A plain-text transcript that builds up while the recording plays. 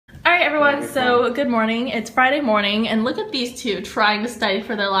everyone, so good morning. It's Friday morning and look at these two trying to study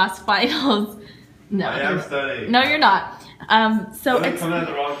for their last finals. No, I am studying. No, you're not. So I'm it's coming at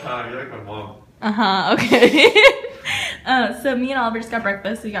the wrong time. You're like my mom. Okay. So me and Oliver just got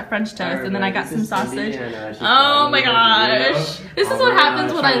breakfast. We got French toast and then I got some sausage. Oh my gosh. This is what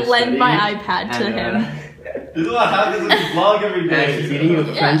happens when I lend my iPad to him. This is what happens when you vlog every day. He's eating a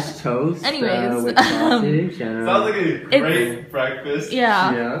French toast. Anyways, with sausage. Sounds like a great breakfast.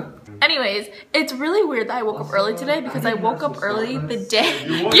 Yeah. Anyways, it's really weird that I woke up early today because I woke up early the day.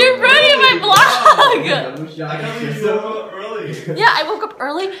 You're ruining my vlog! I can't believe you woke up early. Yeah, I woke up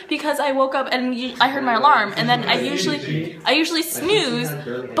early because I woke up and I heard my alarm, and then I usually snooze,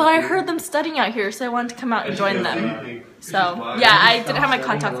 but I heard them studying out here, so I wanted to come out and join them. So yeah, I didn't have my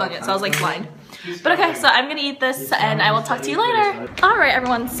contacts on yet, so I was like blind. But okay, so I'm gonna eat this and I will talk to you later. Alright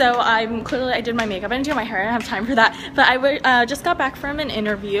everyone, so I did my makeup. I didn't do my hair, I didn't have time for that. But I just got back from an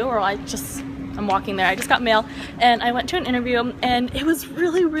interview, or I'm walking there. I just got mail and I went to an interview and it was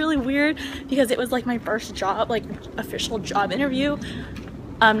really, really weird because it was like my first job, like official job interview.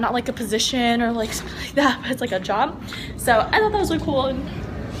 Not like a position or like something like that, but it's like a job. So I thought that was really cool. And,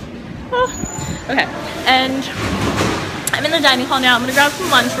 okay, and I'm in the dining hall now. I'm gonna grab some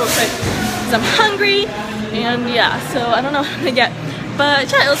lunch real quick. I'm hungry, and yeah, so I don't know what I'm gonna get, but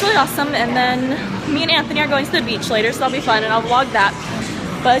yeah, it was really awesome. And then me and Anthony are going to the beach later, so that'll be fun and I'll vlog that.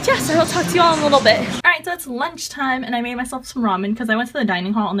 But yeah, so I'll talk to you all in a little bit. Alright, so it's lunchtime and I made myself some ramen because I went to the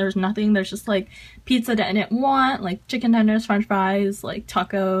dining hall and there's nothing. There's just like pizza that I didn't want, like chicken tenders, french fries, like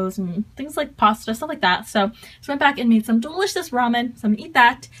tacos and things like pasta, stuff like that. So I went back and made some delicious ramen, so I'm gonna eat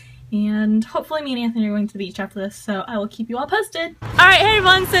that. And hopefully me and Anthony are going to the beach after this, so I will keep you all posted. Alright, hey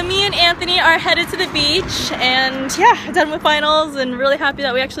everyone, so me and Anthony are headed to the beach, and yeah, done with finals, and really happy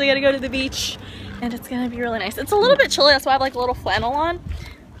that we actually get to go to the beach, and it's gonna be really nice. It's a little bit chilly, that's why I have like a little flannel on,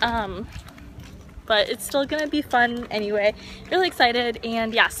 but it's still gonna be fun anyway. Really excited,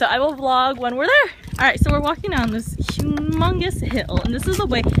 and yeah, so I will vlog when we're there. Alright, so we're walking down this humongous hill, and this is the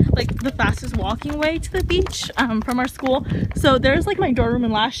way, like the fastest walking way to the beach from our school. So there's like my dorm room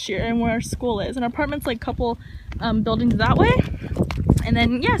in last year and where our school is, and our apartment's like a couple buildings that way. And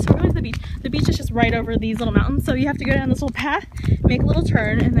then yeah, so we're going to the beach. The beach is just right over these little mountains, so you have to go down this little path, make a little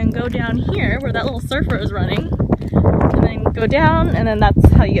turn, and then go down here where that little surfer is running, and then go down, and then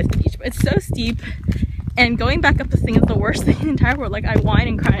that's how you get to the beach. But it's so steep, and going back up this thing is the worst thing in the entire world. Like I whine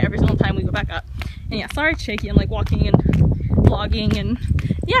and cry every single time we go back up. And yeah, sorry it's shaky. I'm like walking and vlogging, and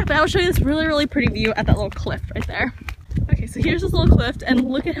yeah, but I'll show you this really, really pretty view at that little cliff right there. Okay, so here's this little cliff, and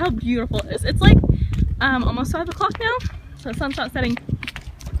look at how beautiful it is. It's like almost 5 o'clock now, so the sun's not setting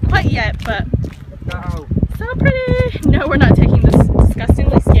quite yet, but so pretty. No, we're not taking this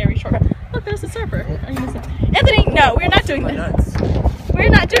disgustingly scary shortcut. Look, there's a surfer. Anthony, no, we're not doing this. We're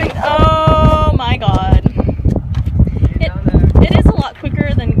not doing. Oh my god. It is a lot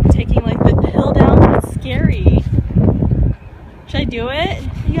quicker than taking like the hill down. It's scary. Should I do it,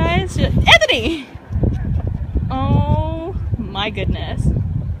 you guys? Anthony! Oh my goodness.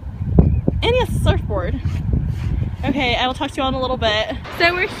 And he has a surfboard. Okay, I will talk to you all in a little bit.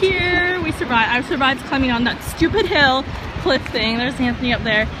 So we're here. We survived. I survived climbing on that stupid hill cliff thing. There's Anthony up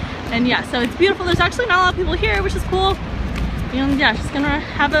there. And yeah, so it's beautiful. There's actually not a lot of people here, which is cool. And yeah, just gonna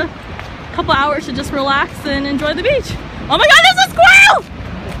have a couple hours to just relax and enjoy the beach. Oh my god, there's a squirrel!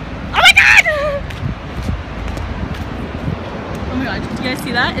 Oh my god! Oh my god, do you guys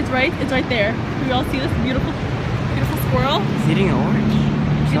see that? It's right there. Do you all see this beautiful, beautiful squirrel? It's eating an orange.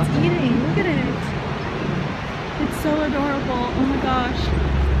 It's eating, look at it. It's so adorable, oh my gosh.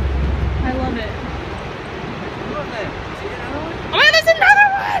 I love it. Oh my god, there's another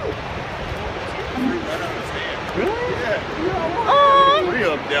one! Really? Yeah. Oh. What are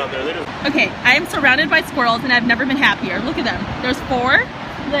you up down there? They just... Okay, I am surrounded by squirrels and I've never been happier. Look at them. There's 4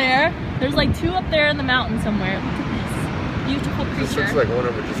 there. There's like 2 up there in the mountain somewhere. Look at this beautiful creature. This looks like one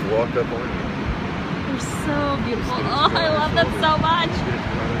of them just walked up on you. They're so beautiful. Oh, I love them so much.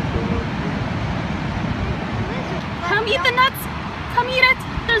 Come eat the nuts. Come eat it.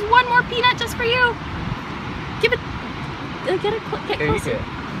 There's one more peanut just for you. Give it. Get closer.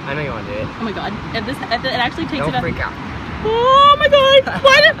 I know you want to do it. Oh my god. If it actually takes Don't it up. freak out. Oh my god.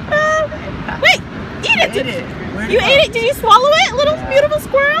 Why did wait, eat it. You ate it. Did you swallow it, little beautiful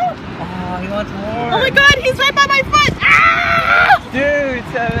squirrel? Oh, he wants more. Oh my god, he's right by my foot. Ah! Dude,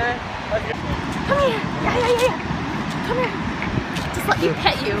 Seven. Come here. Yeah. Come here. Just let me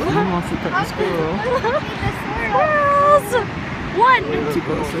pet you. He wants to pet the squirrel. Squirrels. One.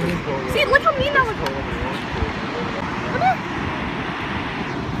 See, look how mean that looks. Come here. Come here.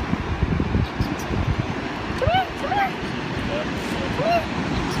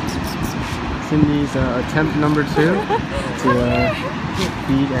 Cindy's attempt number 2 to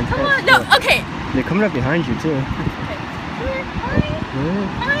feed and pet. No, okay. They're coming up behind you too. Come here,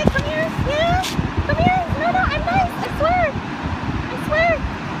 hi, come here, yeah, come here. No, I'm nice. I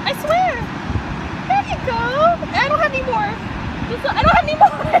swear. There you go. I don't have any more. I don't have any more.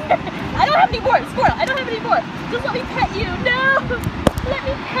 I don't have any more. Squirrel, I don't have any more. Just let me pet you. No, let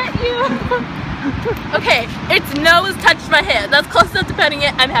me pet you. Okay, its nose touched my hand. That's close enough to petting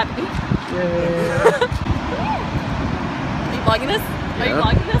it. I'm happy. Yay. Are you vlogging this? Are you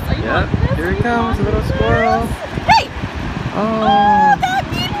vlogging this? Are you vlogging this? Here he comes, a little squirrel. Hey! Oh, that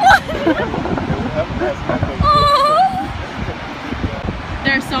mean one! Oh!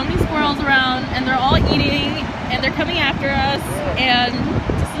 There are so many squirrels around, and they're all eating, and they're coming after us, and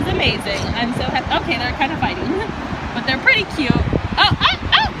this is amazing. I'm so happy. Okay, they're kind of fighting, but they're pretty cute. Oh,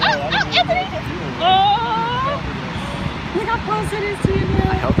 Anthony! Oh! Look how close it is to you now.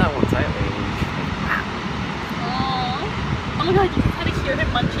 I held that one tightly. Oh my god, you can kind of hear him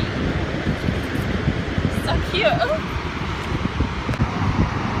munching. So cute.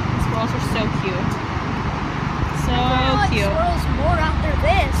 Squirrels are so cute. So cute. Squirrels more after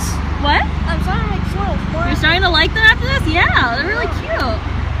this. What? I'm starting to like squirrels more. You're starting to like them after this? Yeah, they're really cute.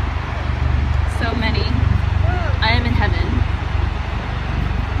 So many. I am in heaven.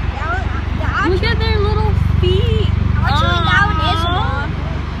 Look at their little feet. Actually, that one is long.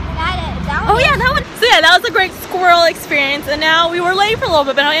 Oh yeah, that one. So yeah, that was a great squirrel experience. And now we were late for a little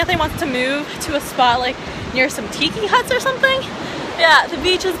bit, but now Anthony wants to move to a spot like near some tiki huts or something. Yeah, the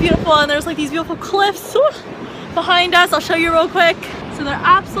beach is beautiful, and there's like these beautiful cliffs behind us. I'll show you real quick. So they're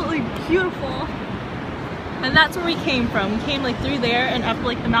absolutely beautiful. And that's where we came from. We came like through there and up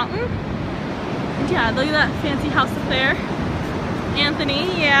like the mountain. And yeah, look at that fancy house up there. Anthony,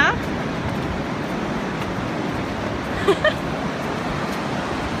 yeah.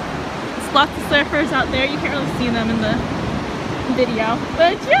 There's lots of surfers out there. You can't really see them in the video.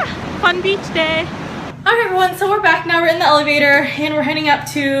 But yeah, fun beach day. Alright everyone, so we're back now. We're in the elevator and we're heading up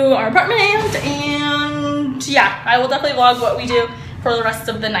to our apartment, and yeah, I will definitely vlog what we do for the rest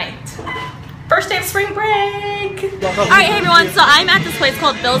of the night. First day of spring break! Alright, hey everyone, so I'm at this place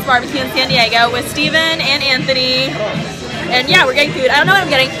called Bill's Barbecue in San Diego with Steven and Anthony. And yeah, we're getting food. I don't know what I'm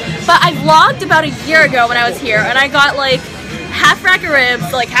getting, but I vlogged about a year ago when I was here, and I got like half rack of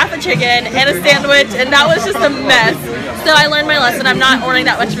ribs, like half a chicken, and a sandwich, and that was just a mess. So I learned my lesson. I'm not ordering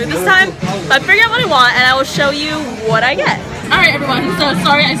that much food this time, but I figured out what I want, and I will show you what I get. Alright everyone, so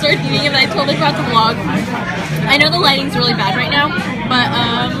sorry I started eating and I totally forgot to vlog. I know the lighting's really bad right now, but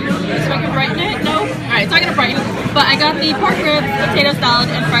so I can brighten it? No? Alright, it's not gonna brighten. But I got the pork ribs, potato salad,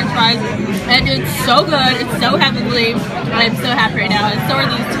 and french fries, and it's so good, it's so heavenly, and I'm so happy right now, and so are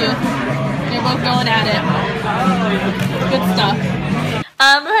these two. They're both going at it. Good stuff.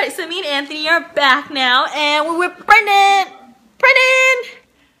 Alright, so me and Anthony are back now, and we're with Brendan!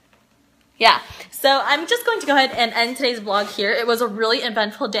 Yeah, so I'm just going to go ahead and end today's vlog here. It was a really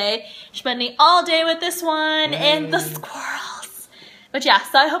eventful day, spending all day with this one and the squirrels. But yeah,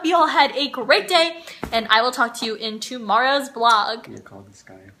 so I hope you all had a great day, and I will talk to you in tomorrow's vlog.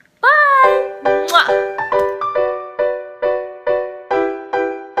 Bye! Mwah.